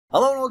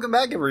Hello and welcome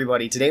back,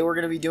 everybody. Today we're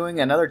going to be doing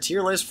another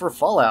tier list for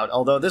Fallout,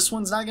 although this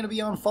one's not going to be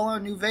on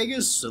Fallout New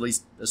Vegas, at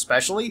least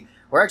especially.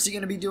 We're actually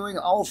going to be doing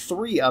all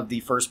three of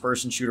the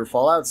first-person shooter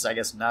Fallouts, I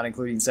guess not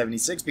including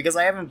 76, because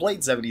I haven't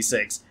played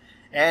 76.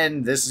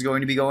 And this is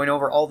going to be going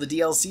over all the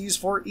DLCs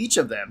for each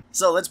of them.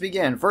 So let's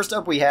begin. First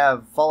up we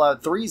have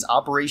Fallout 3's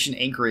Operation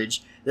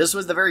Anchorage. This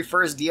was the very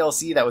first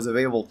DLC that was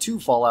available to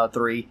Fallout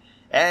 3,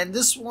 and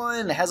this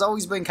one has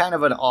always been kind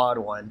of an odd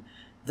one.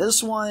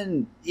 This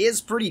one is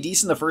pretty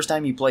decent the first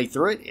time you play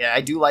through it. I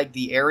do like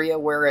the area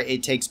where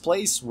it takes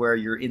place, where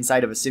you're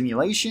inside of a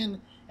simulation,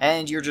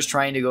 and you're just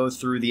trying to go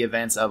through the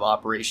events of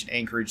Operation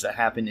Anchorage that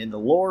happened in the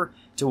lore,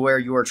 to where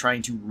you are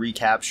trying to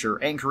recapture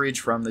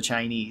Anchorage from the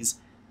Chinese.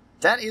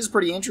 That is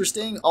pretty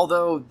interesting,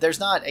 although there's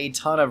not a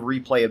ton of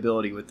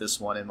replayability with this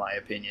one in my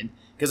opinion.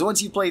 Because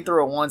once you play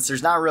through it once,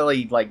 there's not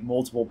really like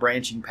multiple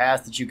branching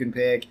paths that you can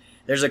pick.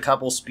 There's a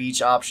couple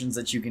speech options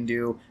that you can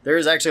do.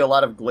 There's actually a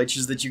lot of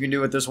glitches that you can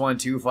do with this one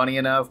too, funny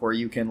enough, where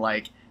you can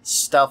like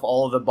stuff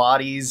all of the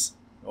bodies,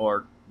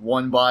 or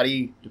one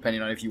body,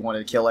 depending on if you want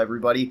to kill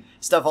everybody,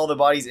 stuff all the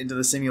bodies into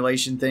the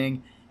simulation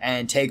thing,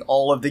 and take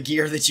all of the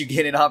gear that you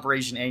get in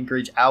Operation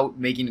Anchorage out,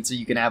 making it so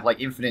you can have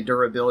like infinite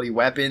durability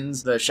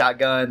weapons, the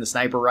shotgun, the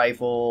sniper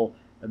rifle,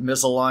 a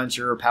missile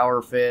launcher,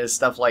 power fist,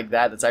 stuff like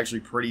that that's actually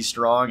pretty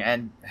strong,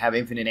 and have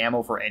infinite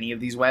ammo for any of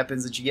these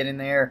weapons that you get in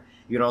there.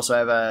 You can also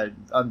have a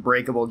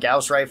unbreakable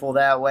Gauss rifle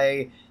that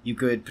way. You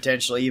could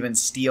potentially even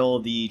steal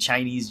the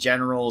Chinese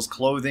general's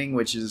clothing,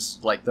 which is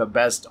like the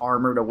best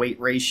armor to weight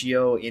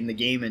ratio in the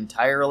game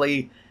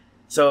entirely.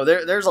 So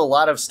there's a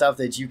lot of stuff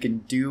that you can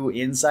do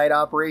inside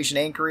Operation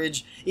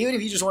Anchorage. Even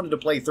if you just wanted to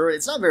play through it,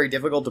 it's not very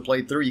difficult to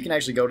play through. You can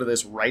actually go to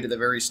this right at the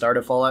very start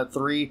of Fallout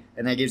 3,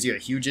 and that gives you a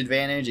huge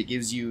advantage. It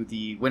gives you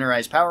the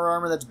winterized power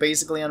armor that's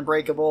basically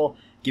unbreakable.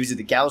 It gives you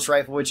the Gauss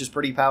rifle, which is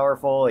pretty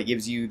powerful. It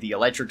gives you the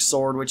electric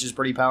sword, which is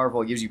pretty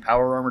powerful. It gives you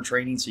power armor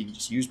training, so you can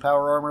just use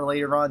power armor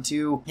later on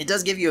too. It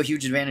does give you a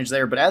huge advantage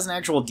there, but as an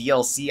actual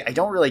DLC, I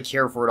don't really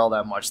care for it all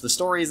that much. The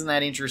story isn't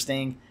that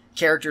interesting.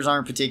 Characters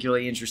aren't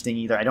particularly interesting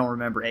either. I don't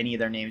remember any of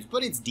their names,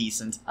 but it's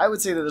decent. I would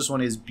say that this one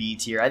is B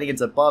tier. I think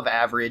it's above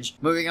average.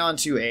 Moving on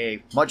to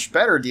a much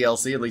better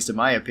DLC, at least in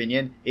my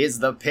opinion, is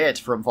The Pit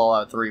from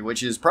Fallout 3,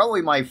 which is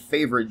probably my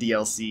favorite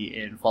DLC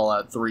in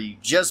Fallout 3,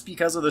 just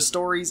because of the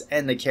stories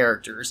and the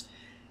characters.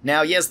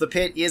 Now, yes, The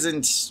Pit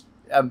isn't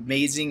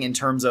amazing in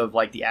terms of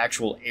like the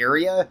actual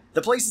area.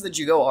 The places that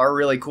you go are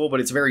really cool, but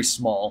it's very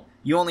small.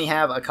 You only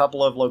have a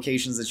couple of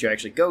locations that you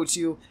actually go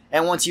to,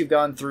 and once you've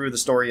gone through the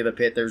story of the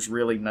pit, there's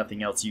really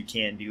nothing else you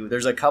can do.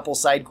 There's a couple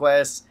side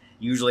quests,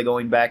 usually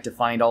going back to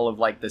find all of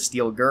like the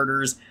steel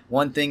girders.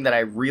 One thing that I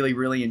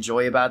really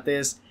enjoy about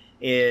this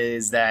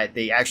is that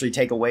they actually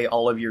take away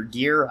all of your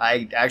gear.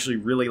 I actually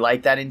really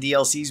like that in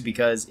DLCs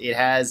because it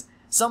has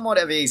somewhat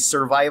of a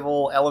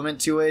survival element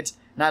to it.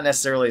 Not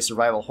necessarily a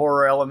survival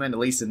horror element, at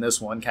least in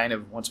this one. Kind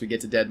of, once we get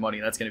to Dead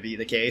Money, that's going to be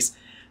the case.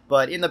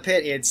 But in the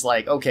pit, it's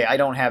like, okay, I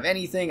don't have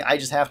anything. I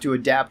just have to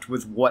adapt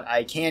with what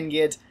I can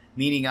get,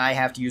 meaning I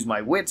have to use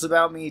my wits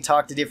about me,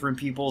 talk to different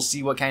people,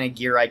 see what kind of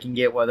gear I can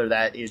get, whether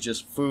that is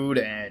just food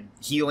and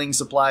healing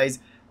supplies,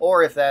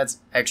 or if that's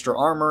extra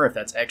armor, if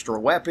that's extra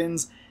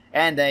weapons.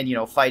 And then, you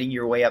know, fighting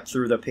your way up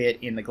through the pit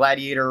in the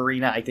Gladiator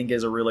Arena, I think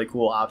is a really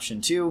cool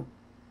option too.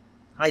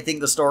 I think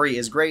the story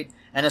is great,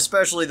 and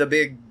especially the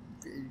big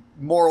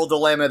moral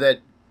dilemma that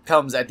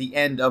comes at the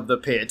end of the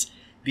pit,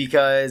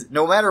 because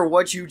no matter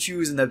what you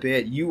choose in the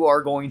pit, you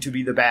are going to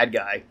be the bad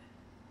guy.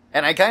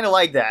 And I kind of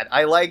like that.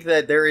 I like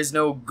that there is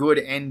no good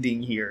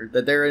ending here,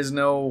 that there is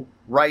no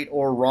right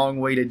or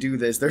wrong way to do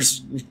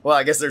this. Well,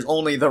 I guess there's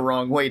only the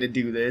wrong way to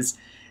do this,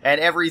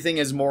 and everything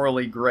is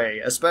morally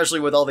gray,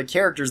 especially with all the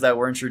characters that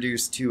we're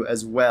introduced to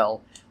as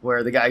well,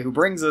 where the guy who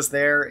brings us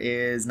there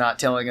is not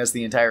telling us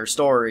the entire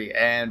story,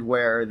 and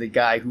where the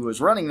guy who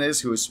is running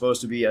this, who is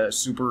supposed to be a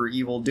super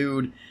evil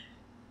dude,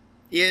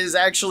 is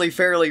actually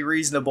fairly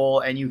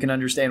reasonable, and you can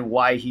understand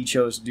why he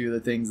chose to do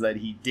the things that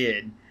he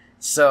did.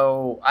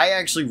 So I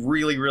actually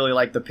really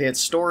like the pit.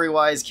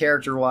 Story-wise,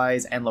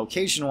 character-wise, and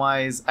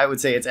location-wise, I would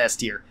say it's S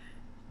tier.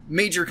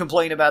 Major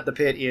complaint about the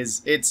pit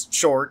is it's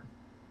short,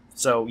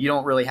 so you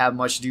don't really have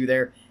much to do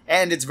there,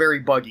 and it's very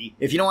buggy.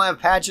 If you don't have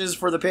patches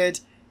for the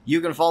pit, you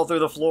can fall through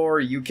the floor,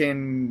 you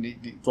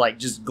can like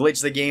just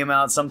glitch the game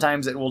out.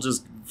 Sometimes it will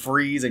just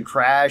freeze and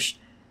crash.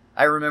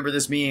 I remember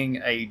this being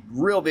a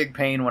real big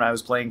pain when I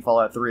was playing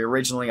Fallout 3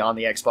 originally on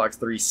the Xbox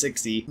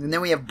 360. And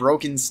then we have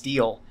Broken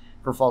Steel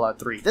for Fallout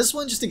 3. This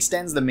one just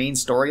extends the main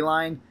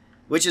storyline,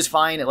 which is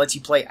fine. It lets you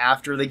play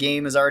after the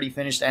game is already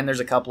finished, and there's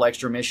a couple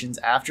extra missions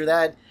after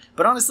that.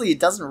 But honestly, it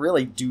doesn't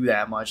really do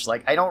that much.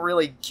 Like, I don't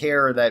really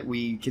care that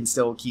we can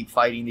still keep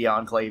fighting the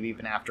Enclave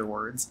even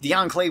afterwards. The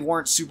Enclave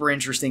weren't super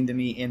interesting to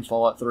me in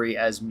Fallout 3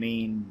 as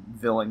main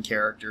villain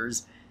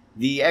characters.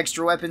 The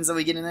extra weapons that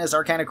we get in this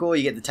are kind of cool.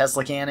 You get the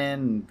Tesla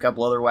cannon and a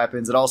couple other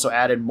weapons. It also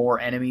added more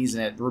enemies,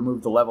 and it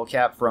removed the level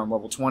cap from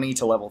level 20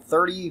 to level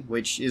 30,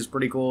 which is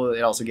pretty cool.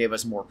 It also gave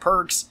us more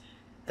perks.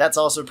 That's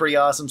also pretty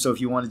awesome, so if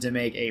you wanted to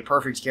make a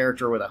perfect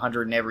character with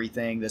 100 and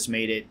everything, this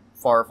made it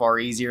far, far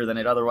easier than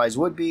it otherwise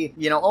would be.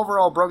 You know,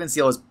 overall, Broken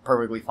Steel is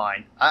perfectly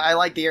fine. I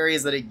like the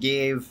areas that it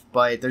gave,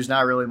 but there's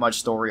not really much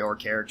story or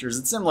characters.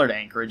 It's similar to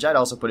Anchorage. I'd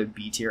also put it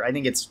B tier. I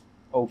think it's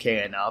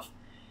okay enough.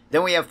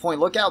 Then we have Point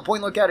Lookout.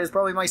 Point Lookout is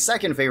probably my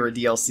second favorite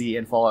DLC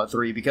in Fallout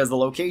 3 because the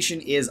location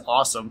is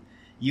awesome.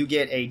 You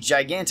get a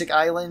gigantic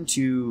island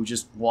to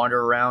just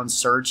wander around,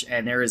 search,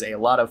 and there is a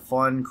lot of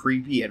fun,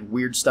 creepy, and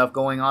weird stuff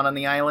going on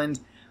the island,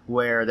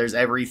 where there's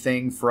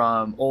everything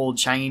from old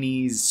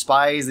Chinese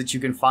spies that you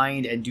can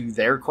find and do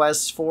their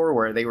quests for,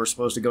 where they were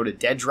supposed to go to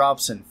dead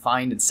drops and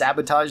find and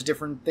sabotage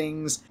different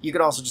things. You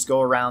can also just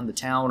go around the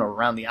town or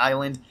around the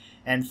island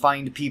and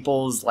find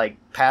people's like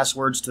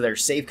passwords to their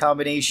safe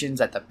combinations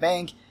at the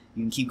bank.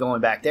 You can keep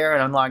going back there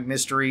and unlock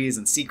mysteries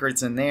and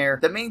secrets in there.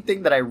 The main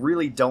thing that I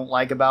really don't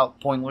like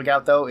about Point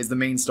Lookout, though, is the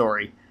main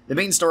story. The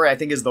main story, I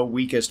think, is the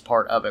weakest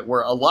part of it,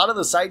 where a lot of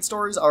the side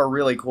stories are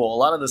really cool. A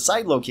lot of the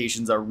side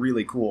locations are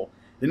really cool.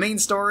 The main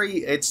story,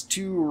 it's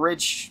two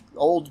rich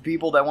old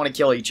people that want to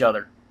kill each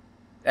other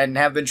and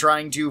have been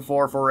trying to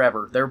for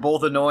forever. They're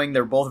both annoying.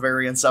 They're both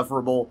very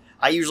insufferable.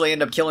 I usually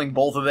end up killing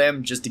both of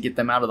them just to get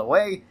them out of the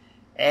way,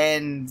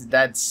 and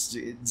that's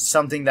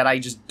something that I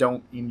just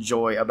don't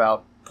enjoy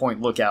about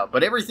Point Lookout.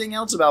 But everything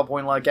else about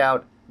Point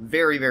Lookout,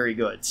 very, very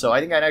good. So I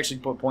think I'd actually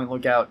put Point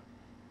Lookout,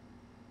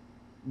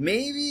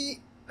 maybe,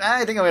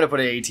 I think I'm going to put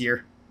it A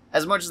tier.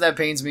 As much as that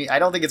pains me, I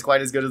don't think it's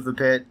quite as good as the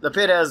Pit. The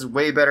Pit has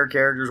way better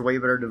characters, way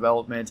better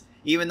development,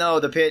 even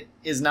though the Pit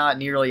is not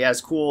nearly as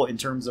cool in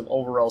terms of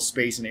overall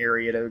space and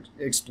area to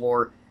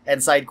explore,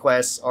 and side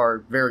quests are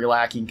very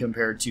lacking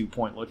compared to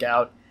Point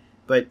Lookout.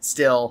 But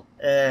still,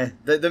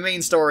 the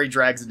main story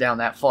drags it down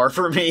that far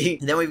for me.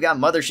 And then we've got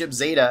Mothership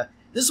Zeta.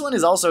 This one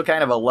is also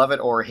kind of a love it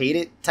or hate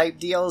it type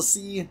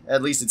DLC,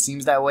 at least it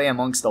seems that way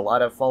amongst a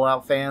lot of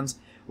Fallout fans,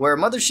 where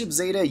Mothership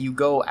Zeta, you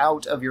go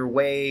out of your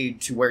way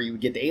to where you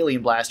would get the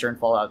alien blaster in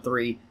Fallout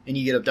 3, and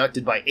you get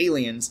abducted by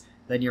aliens,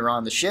 then you're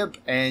on the ship,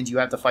 and you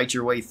have to fight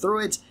your way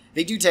through it.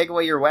 They do take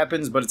away your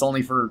weapons, but it's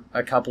only for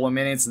a couple of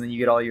minutes, and then you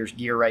get all your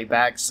gear right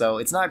back, so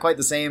it's not quite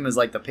the same as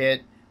like the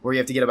Pit, where you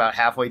have to get about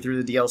halfway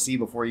through the DLC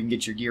before you can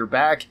get your gear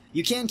back.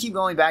 You can keep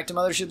going back to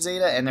Mothership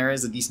Zeta, and there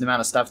is a decent amount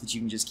of stuff that you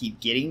can just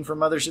keep getting from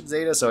Mothership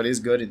Zeta, so it is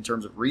good in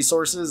terms of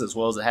resources, as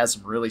well as it has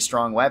some really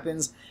strong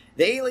weapons.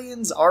 The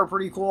aliens are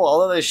pretty cool,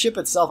 although the ship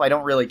itself I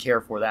don't really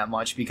care for that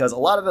much, because a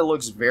lot of it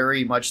looks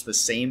very much the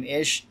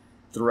same-ish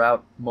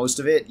throughout most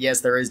of it. Yes,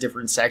 there is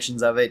different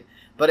sections of it,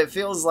 but it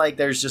feels like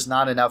there's just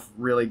not enough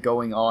really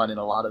going on in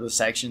a lot of the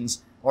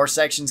sections. Or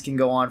sections can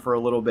go on for a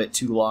little bit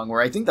too long,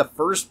 where I think the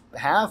first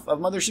half of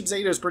Mothership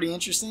Zeta is pretty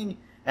interesting,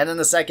 and then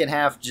the second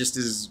half just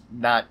is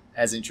not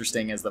as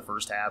interesting as the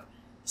first half.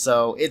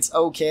 So it's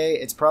okay.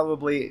 It's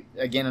probably,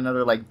 again,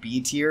 another like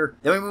B tier.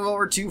 Then we move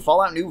over to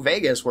Fallout New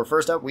Vegas, where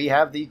first up we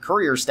have the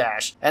Courier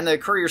Stash. And the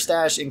Courier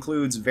Stash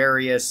includes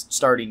various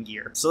starting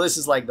gear. So this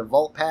is like the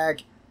Vault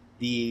Pack,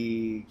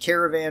 the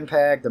Caravan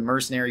Pack, the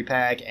Mercenary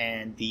Pack,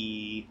 and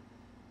the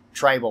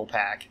Tribal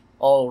Pack,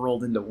 all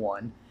rolled into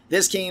one.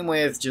 This came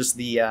with just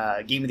the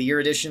Game of the Year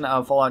edition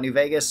of Fallout New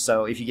Vegas,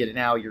 so if you get it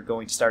now, you're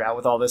going to start out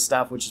with all this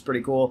stuff, which is pretty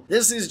cool.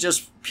 This is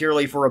just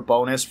purely for a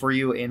bonus for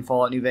you in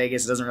Fallout New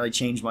Vegas. It doesn't really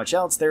change much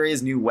else. There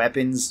is new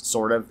weapons,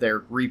 sort of.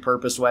 They're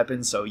repurposed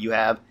weapons, so you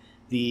have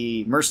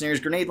the Mercenary's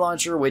Grenade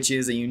Launcher, which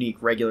is a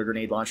unique regular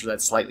grenade launcher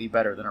that's slightly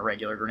better than a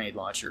regular grenade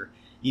launcher.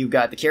 You've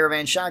got the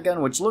Caravan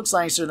Shotgun, which looks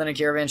nicer than a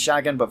Caravan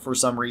Shotgun, but for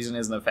some reason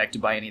isn't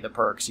affected by any of the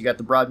perks. You got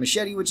the Broad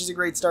Machete, which is a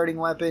great starting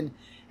weapon.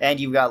 And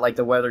you've got like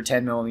the Weather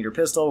 10mm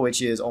pistol,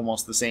 which is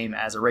almost the same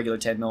as a regular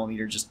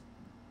 10mm, just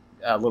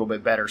a little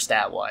bit better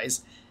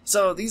stat-wise.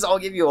 So these all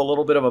give you a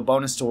little bit of a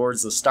bonus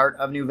towards the start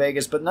of New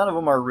Vegas, but none of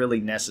them are really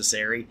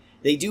necessary.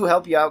 They do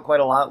help you out quite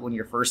a lot when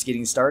you're first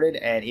getting started,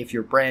 and if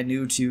you're brand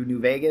new to New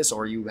Vegas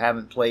or you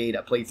haven't played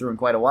a playthrough in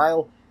quite a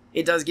while,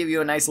 it does give you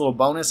a nice little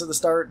bonus at the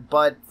start,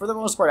 but for the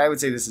most part I would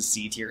say this is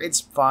C tier.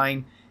 It's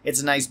fine. It's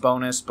a nice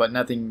bonus, but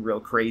nothing real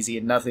crazy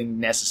and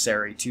nothing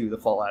necessary to the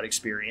Fallout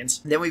experience.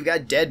 Then we've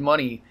got Dead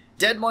Money.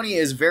 Dead Money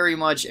is very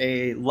much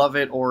a love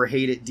it or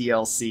hate it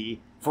DLC,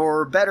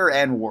 for better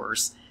and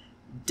worse.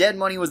 Dead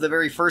Money was the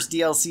very first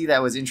DLC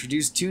that was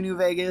introduced to New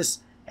Vegas,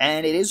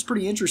 and it is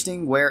pretty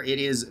interesting where it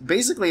is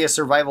basically a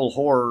survival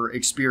horror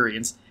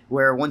experience,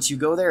 where once you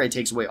go there, it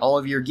takes away all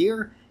of your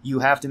gear. You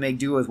have to make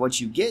do with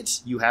what you get.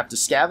 You have to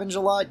scavenge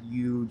a lot.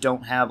 You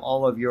don't have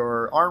all of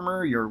your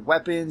armor, your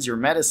weapons, your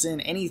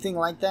medicine, anything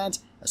like that,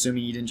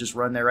 assuming you didn't just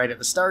run there right at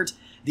the start.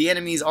 The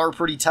enemies are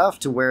pretty tough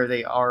to where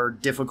they are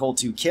difficult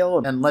to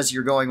kill, unless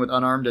you're going with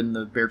unarmed and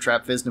the Bear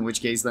Trap Fist, in which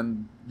case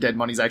then Dead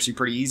Money's actually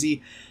pretty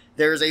easy.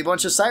 There's a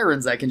bunch of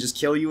sirens that can just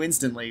kill you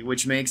instantly,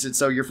 which makes it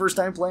so your first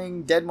time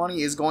playing Dead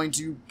Money is going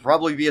to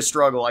probably be a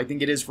struggle. I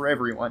think it is for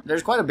everyone.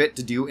 There's quite a bit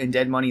to do in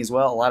Dead Money as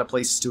well, a lot of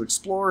places to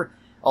explore,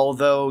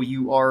 although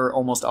you are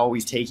almost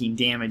always taking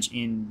damage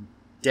in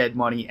Dead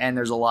Money, and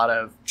there's a lot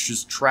of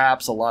just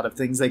traps, a lot of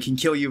things that can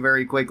kill you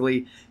very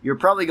quickly. You're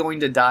probably going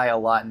to die a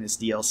lot in this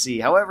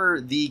DLC.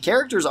 However, the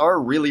characters are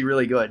really,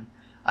 really good.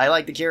 I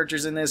like the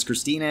characters in this.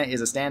 Christina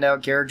is a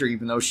standout character,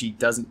 even though she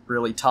doesn't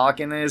really talk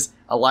in this.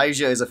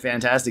 Elijah is a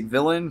fantastic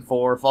villain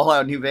for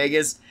Fallout New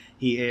Vegas.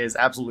 He is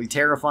absolutely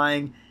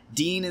terrifying.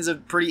 Dean is a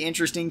pretty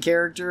interesting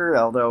character,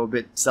 although a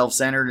bit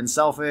self-centered and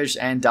selfish,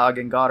 and Dog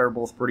and God are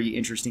both pretty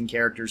interesting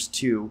characters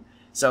too.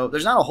 So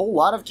there's not a whole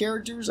lot of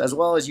characters, as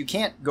well as you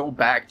can't go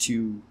back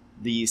to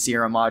the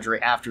Sierra Madre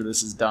after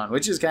this is done,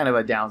 which is kind of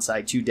a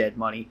downside to Dead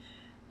Money.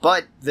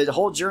 But the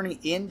whole journey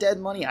in Dead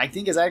Money, I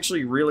think, is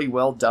actually really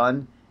well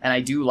done, and I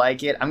do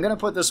like it. I'm going to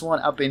put this one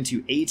up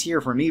into A tier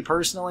for me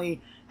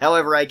personally.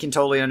 However, I can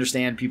totally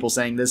understand people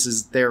saying this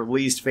is their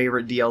least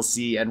favorite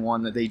DLC and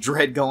one that they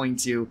dread going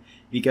to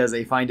because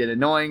they find it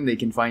annoying, they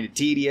can find it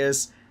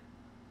tedious.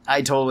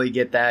 I totally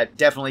get that.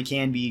 Definitely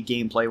can be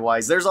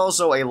gameplay-wise. There's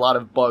also a lot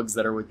of bugs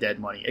that are with Dead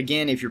Money.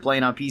 Again, if you're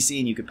playing on PC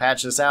and you could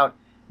patch this out,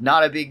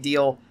 not a big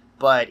deal.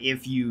 But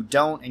if you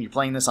don't and you're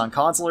playing this on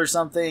console or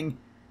something,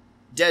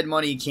 Dead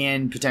Money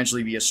can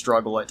potentially be a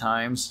struggle at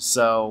times.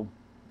 So,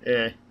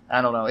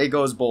 I don't know. It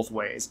goes both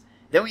ways.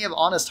 Then we have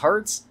Honest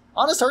Hearts.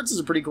 Honest Hearts is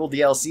a pretty cool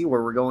DLC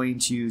where we're going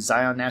to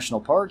Zion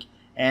National Park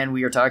and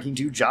we are talking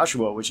to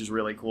Joshua, which is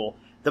really cool.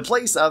 The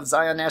place of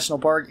Zion National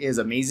Park is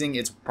amazing.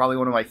 It's probably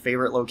one of my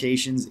favorite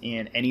locations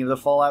in any of the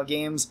Fallout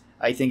games.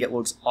 I think it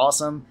looks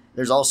awesome.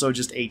 There's also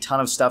just a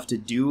ton of stuff to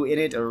do in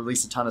it, or at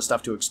least a ton of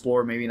stuff to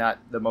explore, maybe not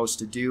the most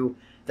to do.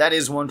 That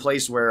is one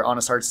place where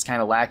Honest Hearts is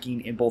kind of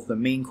lacking in both the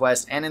main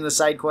quest and in the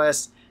side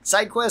quests.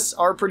 Side quests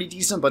are pretty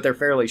decent, but they're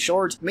fairly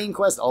short. Main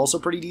quest also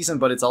pretty decent,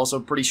 but it's also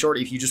pretty short.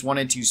 If you just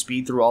wanted to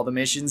speed through all the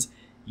missions,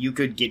 you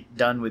could get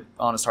done with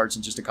Honest Hearts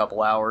in just a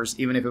couple hours,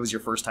 even if it was your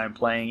first time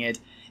playing it.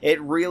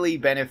 It really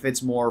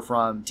benefits more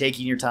from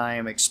taking your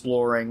time,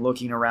 exploring,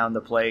 looking around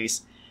the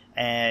place,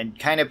 and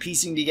kind of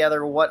piecing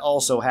together what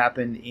also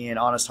happened in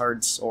Honest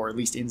Hearts, or at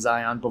least in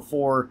Zion,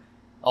 before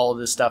all of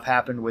this stuff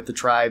happened with the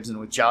tribes and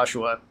with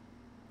Joshua.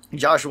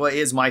 Joshua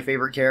is my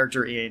favorite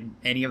character in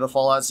any of the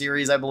Fallout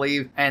series, I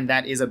believe, and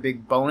that is a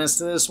big bonus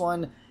to this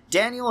one.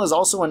 Daniel is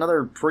also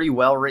another pretty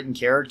well-written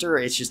character.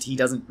 It's just he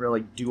doesn't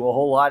really do a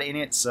whole lot in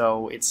it,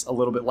 so it's a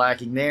little bit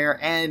lacking there.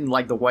 And,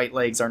 like, the White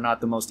Legs are not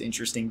the most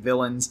interesting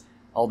villains,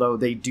 although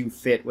they do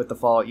fit with the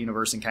Fallout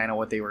universe and kind of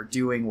what they were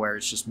doing, where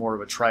it's just more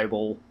of a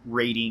tribal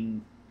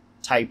raiding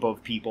type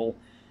of people.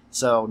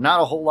 So,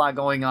 not a whole lot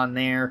going on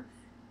there.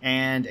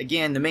 And,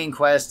 again, the main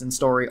quest and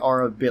story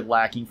are a bit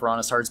lacking for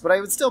Honest Hearts, but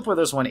I would still put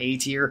this one A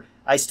tier.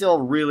 I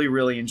still really,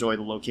 really enjoy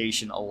the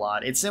location a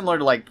lot. It's similar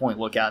to, like, Point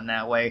Lookout in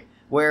that way,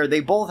 where they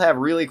both have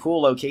really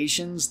cool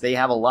locations, they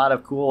have a lot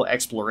of cool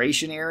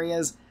exploration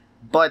areas,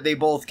 but they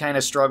both kind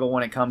of struggle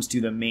when it comes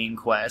to the main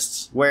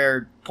quests,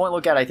 where Point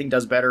Lookout I think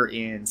does better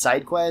in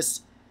side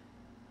quests.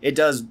 It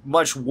does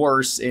much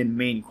worse in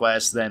main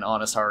quests than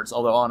Honest Hearts,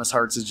 although Honest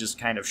Hearts is just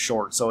kind of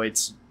short, so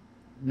it's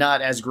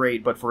not as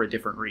great, but for a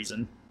different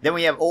reason. Then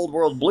we have Old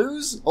World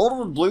Blues. Old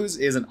World Blues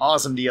is an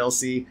awesome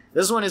DLC.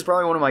 This one is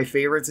probably one of my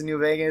favorites in New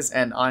Vegas,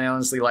 and I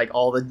honestly like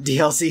all the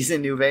DLCs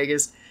in New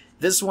Vegas.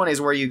 This one is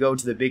where you go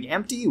to the Big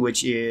Empty,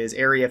 which is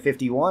Area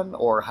 51,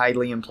 or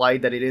highly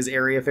implied that it is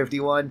Area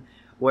 51,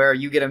 where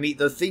you get to meet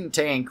the Think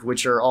Tank,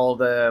 which are all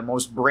the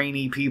most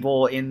brainy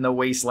people in the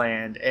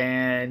wasteland,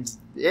 and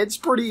it's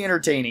pretty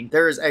entertaining.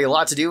 There's a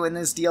lot to do in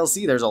this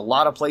DLC. There's a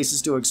lot of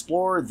places to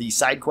explore. The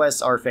side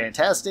quests are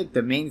fantastic.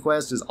 The main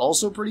quest is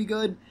also pretty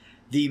good.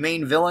 The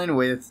main villain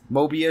with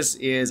Mobius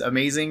is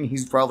amazing.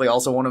 He's probably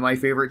also one of my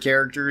favorite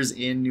characters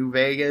in New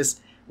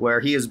Vegas, where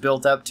he is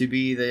built up to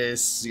be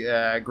this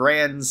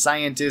grand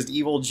scientist,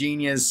 evil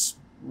genius,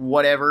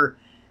 whatever,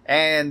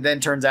 and then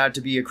turns out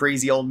to be a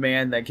crazy old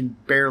man that can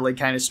barely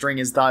kind of string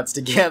his thoughts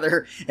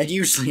together and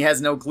usually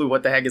has no clue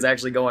what the heck is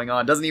actually going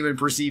on, doesn't even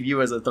perceive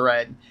you as a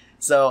threat.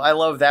 So I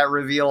love that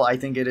reveal. I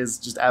think it is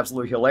just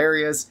absolutely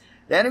hilarious.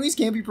 The enemies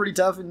can be pretty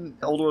tough in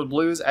Old World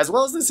Blues, as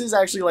well as this is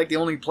actually like the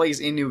only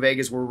place in New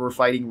Vegas where we're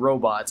fighting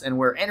robots and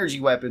where energy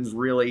weapons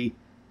really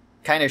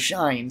kind of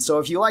shine. So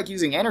if you like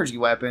using energy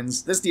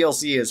weapons, this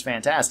DLC is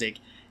fantastic.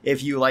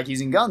 If you like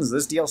using guns,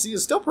 this DLC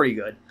is still pretty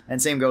good.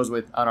 And same goes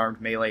with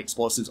unarmed melee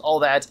explosives. All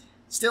that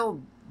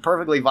still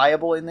perfectly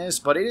viable in this,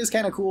 but it is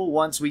kind of cool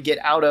once we get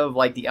out of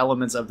like the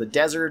elements of the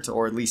desert,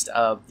 or at least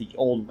of the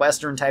old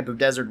western type of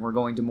desert, and we're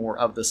going to more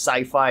of the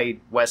sci-fi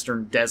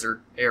western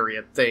desert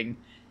area thing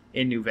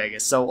in New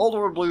Vegas. So Old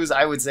World Blues,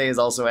 I would say, is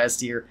also S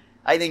tier.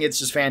 I think it's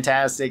just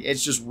fantastic.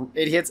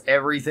 It hits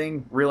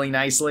everything really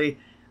nicely.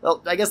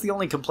 Well, I guess the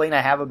only complaint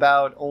I have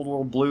about Old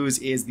World Blues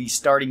is the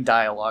starting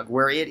dialogue,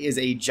 where it is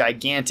a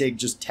gigantic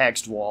just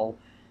text wall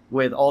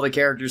with all the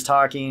characters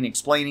talking,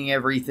 explaining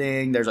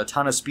everything. There's a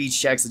ton of speech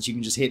checks that you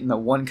can just hit in the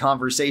one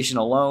conversation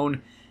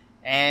alone.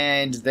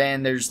 And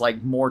then there's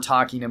like more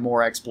talking and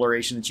more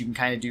exploration that you can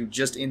kind of do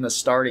just in the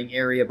starting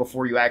area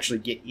before you actually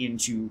get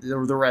into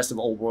the rest of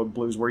Old World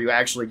Blues, where you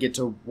actually get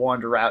to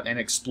wander out and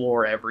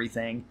explore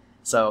everything.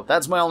 So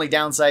that's my only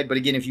downside, but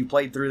again, if you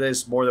played through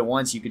this more than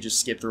once, you could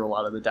just skip through a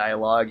lot of the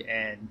dialogue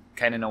and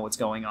kind of know what's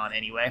going on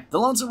anyway. The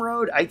Lonesome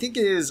Road, I think,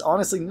 is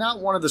honestly not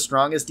one of the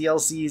strongest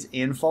DLCs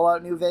in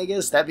Fallout New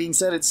Vegas. That being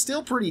said, it's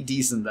still pretty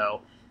decent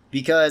though.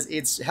 because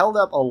it's held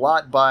up a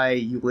lot by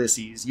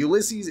Ulysses.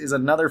 Ulysses is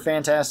another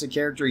fantastic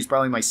character. He's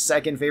probably my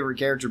second favorite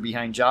character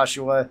behind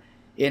Joshua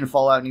in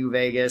Fallout New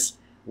Vegas,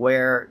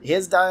 where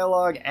his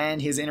dialogue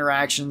and his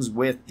interactions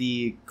with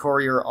the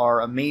courier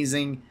are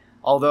amazing,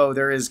 although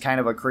there is kind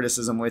of a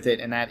criticism with it,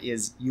 and that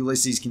is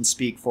Ulysses can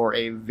speak for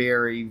a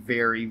very,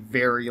 very,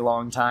 very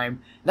long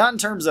time. Not in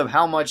terms of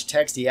how much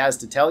text he has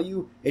to tell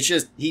you, it's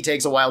just he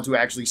takes a while to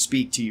actually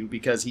speak to you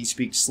because he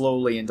speaks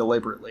slowly and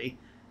deliberately.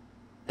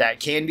 That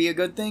can be a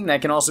good thing.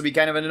 That can also be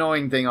kind of an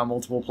annoying thing on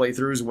multiple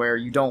playthroughs where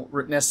you don't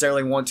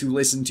necessarily want to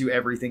listen to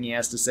everything he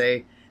has to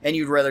say, and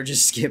you'd rather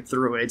just skip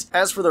through it.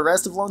 As for the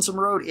rest of Lonesome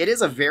Road, it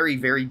is a very,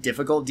 very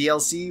difficult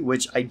DLC,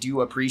 which I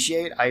do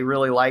appreciate. I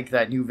really like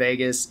that New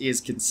Vegas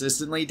is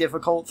consistently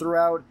difficult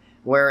throughout,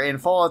 where in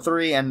Fallout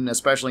 3, and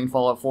especially in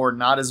Fallout 4,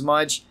 not as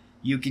much.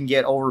 You can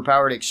get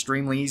overpowered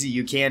extremely easy.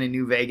 You can in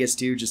New Vegas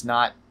too, just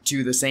not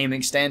to the same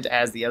extent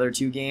as the other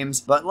two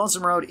games. But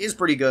Lonesome Road is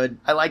pretty good.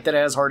 I like that it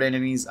has hard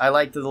enemies. I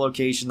like the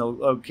location. The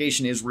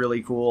location is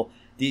really cool.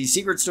 The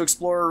secrets to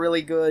explore are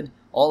really good.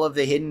 All of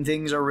the hidden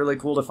things are really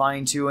cool to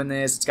find too in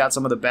this. It's got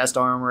some of the best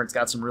armor. It's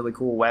got some really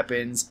cool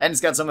weapons. And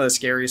it's got some of the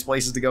scariest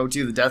places to go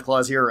to. The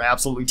Deathclaws here are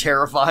absolutely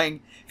terrifying.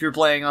 If you're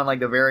playing on like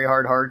the very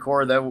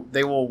hardcore,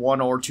 they will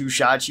 1 or 2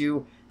 shot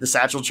you. The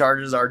satchel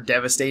charges are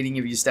devastating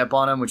if you step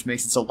on them, which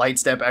makes it so light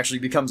step actually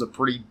becomes a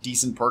pretty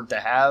decent perk to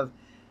have.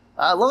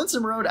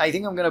 Lonesome Road, I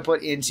think I'm going to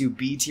put into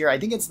B tier. I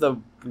think it's the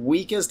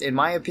weakest, in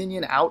my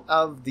opinion, out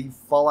of the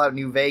Fallout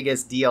New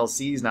Vegas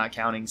DLCs, not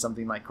counting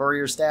something like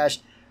Courier Stash.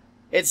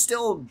 It's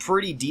still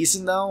pretty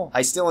decent, though.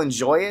 I still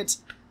enjoy it,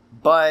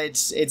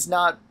 but it's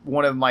not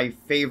one of my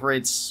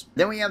favorites.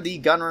 Then we have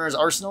the Gunrunner's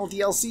Arsenal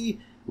DLC,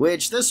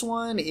 which this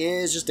one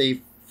is just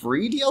a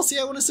free DLC,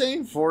 I want to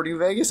say, for New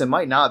Vegas. It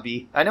might not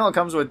be. I know it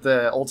comes with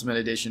the Ultimate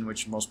Edition,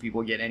 which most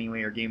people get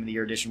anyway, or Game of the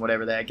Year Edition,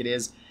 whatever the heck it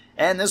is.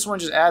 And this one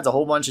just adds a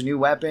whole bunch of new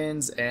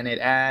weapons, and it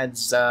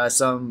adds it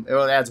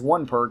adds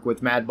one perk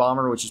with Mad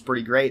Bomber, which is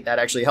pretty great. That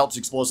actually helps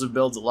explosive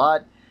builds a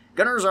lot.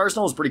 Gunrunner's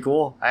Arsenal is pretty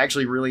cool. I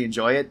actually really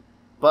enjoy it,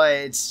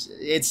 but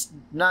it's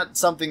not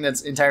something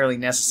that's entirely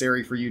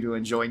necessary for you to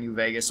enjoy New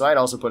Vegas, so I'd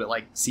also put it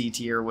like C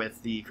tier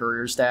with the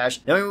Courier Stash.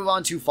 Then we move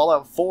on to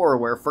Fallout 4,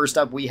 where first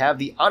up we have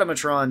the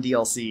Automatron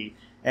DLC,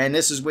 and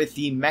this is with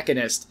the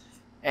Mechanist.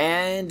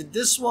 And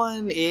this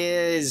one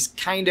is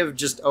kind of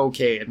just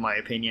okay, in my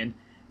opinion.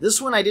 This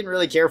one I didn't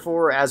really care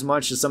for as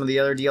much as some of the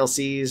other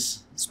DLCs,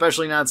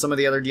 especially not some of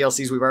the other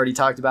DLCs we've already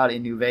talked about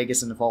in New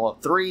Vegas and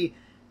Fallout 3.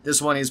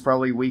 This one is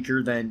probably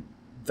weaker than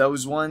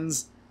those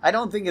ones. I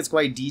don't think it's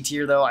quite D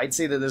tier though. I'd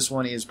say that this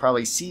one is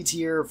probably C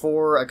tier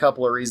for a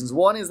couple of reasons.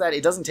 One is that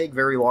it doesn't take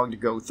very long to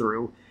go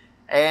through,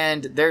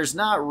 and there's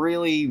not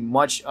really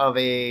much of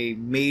a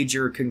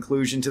major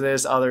conclusion to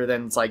this other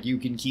than it's like you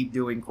can keep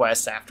doing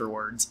quests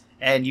afterwards,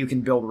 and you can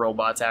build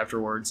robots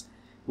afterwards.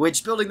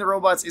 Which, building the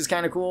robots is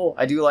kind of cool.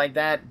 I do like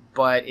that,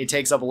 but it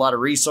takes up a lot of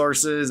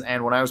resources,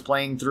 and when I was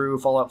playing through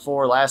Fallout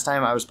 4 last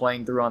time, I was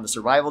playing through on the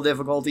survival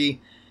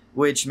difficulty,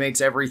 which makes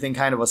everything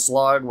kind of a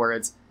slog, where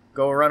it's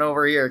go run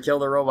over here, kill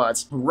the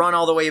robots, run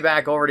all the way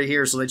back over to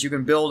here so that you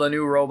can build a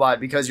new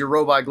robot because your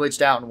robot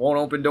glitched out and won't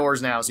open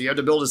doors now, so you have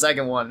to build a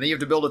second one, and then you have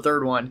to build a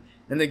third one,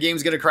 and the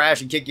game's gonna crash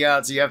and kick you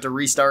out, so you have to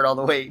restart all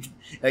the way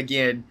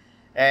again.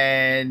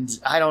 And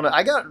I don't know,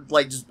 I got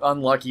like just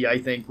unlucky, I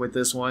think, with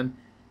this one.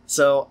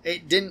 So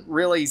it didn't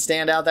really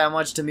stand out that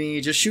much to me.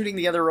 Just shooting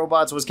the other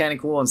robots was kind of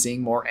cool, and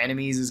seeing more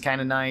enemies is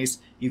kind of nice.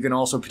 You can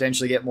also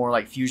potentially get more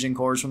like fusion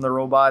cores from the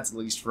robots, at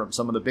least from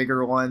some of the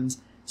bigger ones.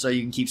 So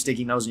you can keep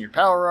sticking those in your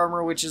power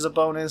armor, which is a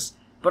bonus.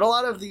 But a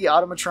lot of the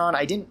Automatron,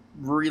 I didn't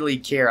really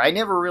care. I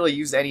never really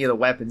used any of the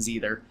weapons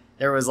either.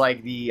 There was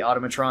like the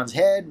Automatron's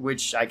head,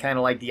 which I kind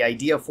of like the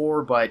idea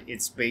for, but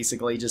it's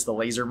basically just the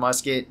laser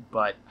musket,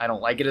 but I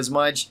don't like it as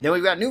much. Then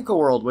we've got Nuka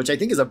World, which I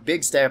think is a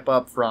big step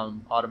up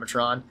from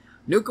Automatron.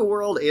 Nuka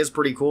World is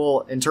pretty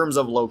cool in terms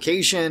of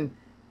location.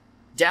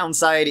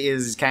 Downside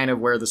is kind of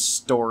where the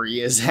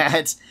story is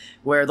at,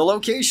 where the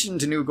location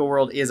to Nuka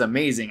World is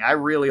amazing. I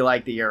really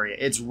like the area.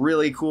 It's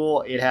really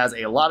cool. It has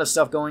a lot of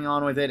stuff going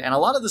on with it, and a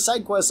lot of the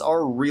side quests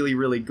are really,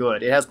 really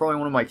good. It has probably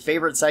one of my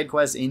favorite side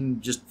quests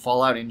in just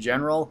Fallout in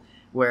general,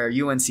 where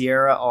you and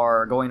Sierra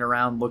are going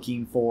around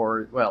looking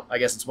for, well, I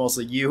guess it's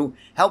mostly you,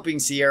 helping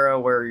Sierra,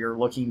 where you're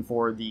looking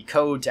for the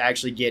code to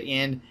actually get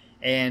in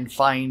and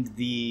find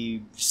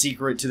the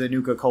secret to the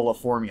Nuka-Cola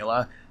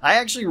formula. I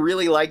actually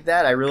really like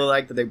that. I really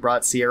like that they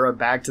brought Sierra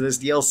back to this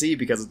DLC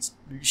because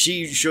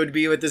she should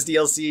be with this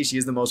DLC. She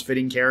is the most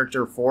fitting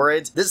character for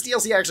it. This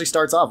DLC actually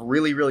starts off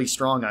really, really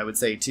strong, I would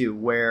say, too,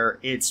 where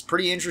it's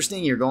pretty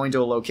interesting. You're going to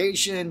a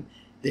location,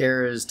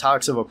 there's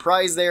talks of a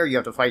prize there, you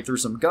have to fight through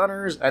some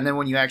gunners, and then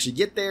when you actually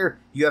get there,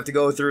 you have to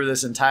go through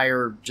this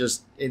entire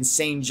just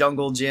insane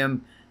jungle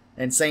gym,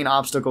 insane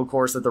obstacle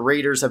course that the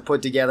raiders have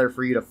put together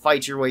for you to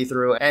fight your way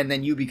through, and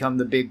then you become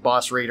the big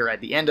boss raider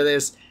at the end of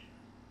this.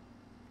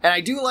 And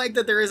I do like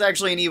that there is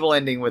actually an evil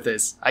ending with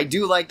this. I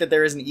do like that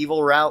there is an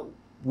evil route,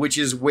 which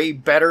is way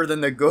better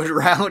than the good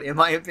route, in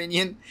my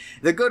opinion.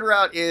 The good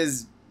route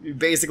is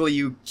Basically,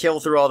 you kill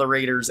through all the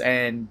raiders,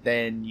 and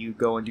then you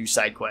go and do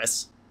side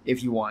quests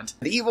if you want.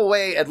 The Evil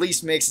Way at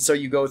least makes it so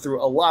you go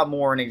through a lot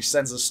more and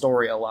extends the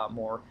story a lot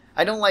more.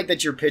 I don't like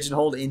that you're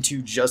pigeonholed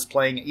into just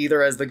playing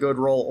either as the good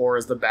role or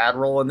as the bad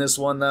role in this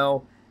one,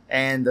 though.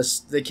 And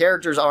the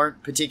characters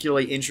aren't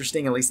particularly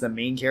interesting, at least the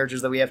main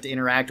characters that we have to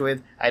interact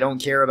with. I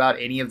don't care about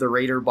any of the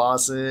raider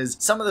bosses.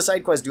 Some of the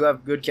side quests do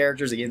have good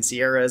characters. Again,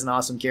 Sierra is an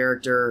awesome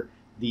character.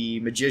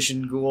 The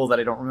magician ghoul that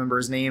I don't remember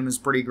his name is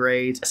pretty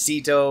great.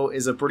 Sito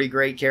is a pretty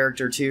great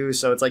character too.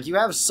 So it's like you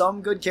have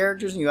some good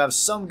characters and you have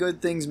some good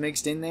things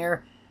mixed in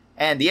there.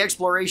 And the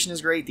exploration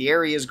is great, the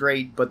area is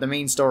great, but the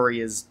main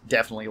story is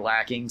definitely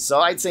lacking. So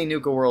I'd say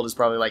Nuka World is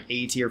probably like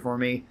A tier for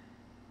me.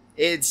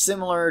 It's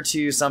similar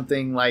to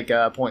something like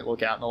Point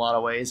Lookout in a lot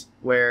of ways,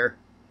 where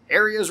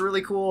area is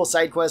really cool,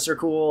 side quests are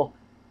cool,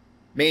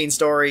 main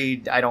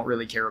story I don't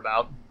really care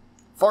about.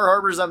 Far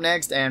Harbor's up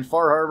next, and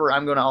Far Harbor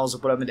I'm going to also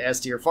put up into S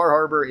tier. Far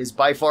Harbor is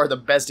by far the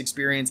best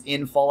experience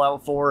in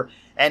Fallout 4,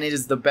 and it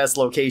is the best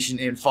location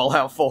in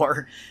Fallout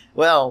 4.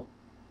 Well,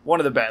 one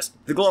of the best.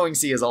 The Glowing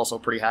Sea is also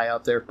pretty high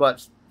up there,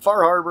 but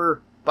Far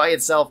Harbor by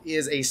itself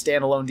is a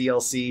standalone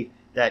DLC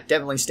that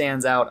definitely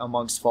stands out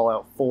amongst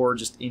Fallout 4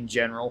 just in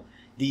general.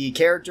 The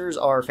characters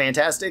are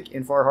fantastic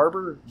in Far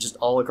Harbor, just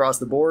all across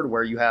the board,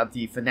 where you have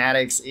the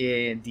fanatics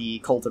in the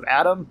Cult of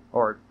Adam,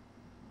 or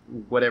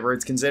whatever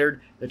it's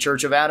considered, the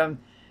Church of Adam.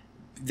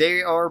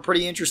 They are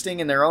pretty interesting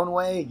in their own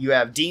way. You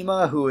have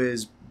Dima, who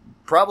is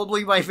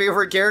probably my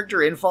favorite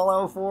character in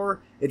Fallout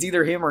 4. It's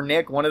either him or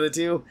Nick, one of the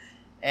two.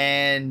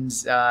 And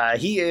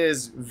he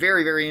is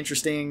very, very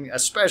interesting,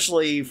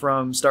 especially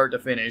from start to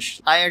finish.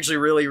 I actually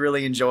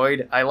really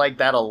enjoyed. I liked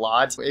that a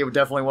lot. It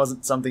definitely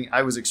wasn't something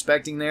I was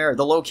expecting there.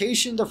 The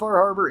location to Far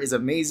Harbor is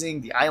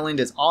amazing. The island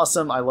is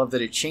awesome. I love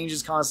that it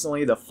changes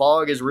constantly. The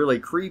fog is really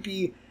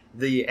creepy.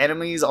 The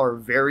enemies are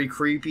very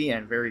creepy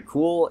and very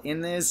cool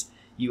in this.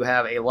 You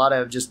have a lot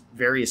of just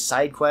various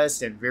side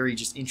quests and very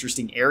just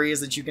interesting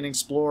areas that you can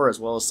explore, as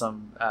well as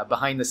some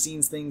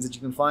behind-the-scenes things that you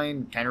can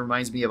find. Kind of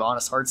reminds me of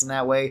Honest Hearts in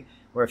that way,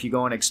 where if you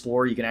go and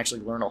explore, you can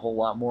actually learn a whole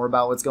lot more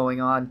about what's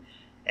going on.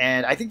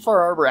 And I think Far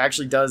Harbor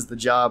actually does the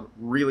job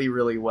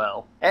really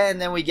well.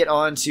 And then we get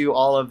on to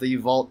all of the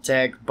Vault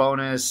Tech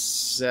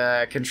bonus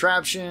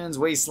contraptions,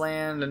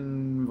 Wasteland,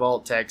 and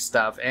Vault Tech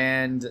stuff.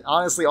 And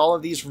honestly, all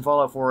of these from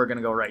Fallout 4 are going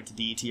to go right to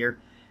D tier.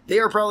 They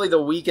are probably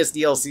the weakest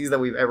DLCs that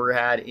we've ever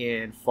had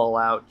in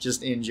Fallout,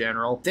 just in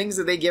general. Things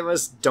that they give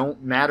us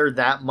don't matter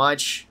that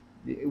much.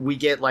 We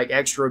get like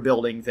extra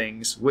building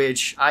things,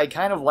 which I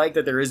kind of like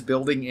that there is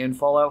building in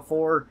Fallout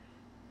 4,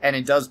 and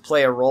it does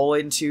play a role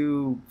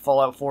into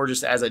Fallout 4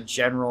 just as a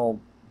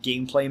general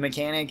gameplay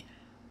mechanic,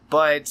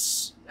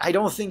 but I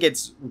don't think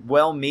it's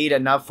well made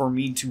enough for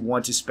me to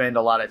want to spend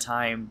a lot of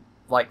time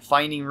like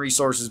finding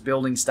resources,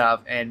 building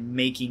stuff, and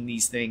making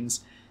these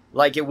things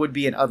like it would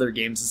be in other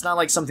games. It's not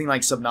like something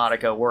like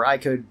Subnautica, where I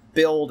could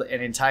build an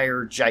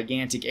entire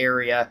gigantic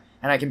area,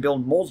 and I can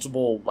build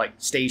multiple like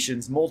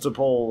stations,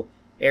 multiple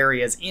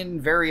areas in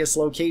various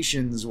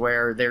locations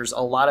where there's a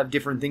lot of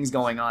different things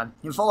going on.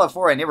 In Fallout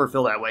 4, I never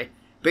feel that way.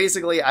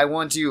 Basically, I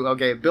want to,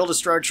 okay, build a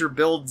structure,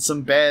 build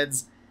some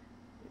beds,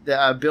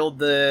 build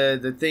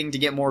the thing to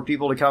get more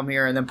people to come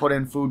here, and then put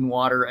in food and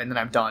water, and then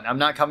I'm done. I'm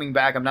not coming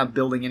back, I'm not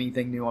building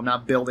anything new, I'm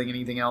not building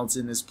anything else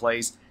in this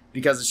place,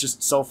 because it's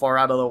just so far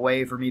out of the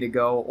way for me to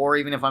go. Or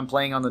even if I'm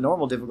playing on the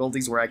normal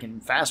difficulties where I can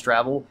fast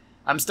travel,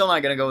 I'm still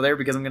not going to go there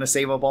because I'm going to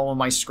save up all of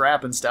my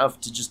scrap and stuff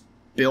to just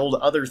build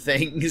other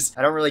things.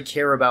 I don't really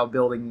care about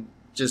building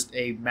just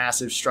a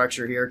massive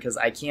structure here because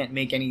I can't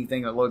make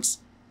anything that looks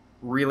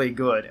really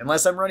good.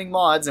 Unless I'm running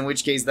mods, in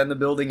which case then the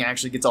building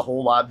actually gets a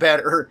whole lot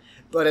better.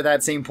 But at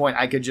that same point,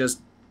 I could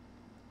just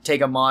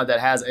take a mod that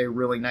has a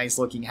really nice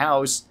looking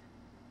house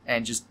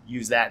and just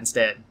use that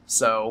instead.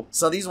 So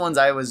these ones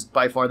I was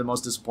by far the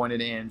most disappointed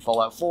in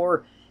Fallout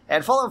 4.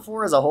 And Fallout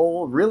 4 as a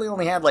whole really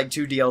only had like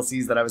 2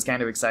 DLCs that I was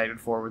kind of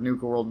excited for, with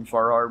Nuka World and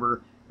Far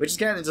Harbor, which is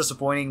kind of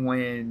disappointing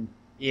when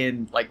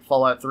in like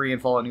Fallout 3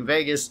 and Fallout New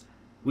Vegas,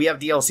 we have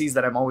DLCs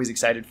that I'm always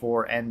excited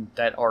for and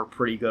that are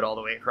pretty good all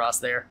the way across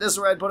there. This is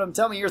where I'd put them.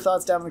 Tell me your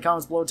thoughts down in the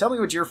comments below. Tell me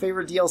what your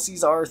favorite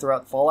DLCs are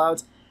throughout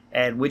Fallout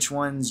and which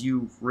ones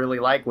you really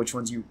like, which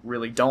ones you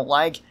really don't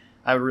like.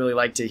 I would really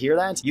like to hear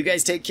that. You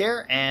guys take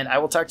care, and I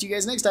will talk to you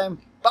guys next time.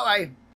 Bye-bye!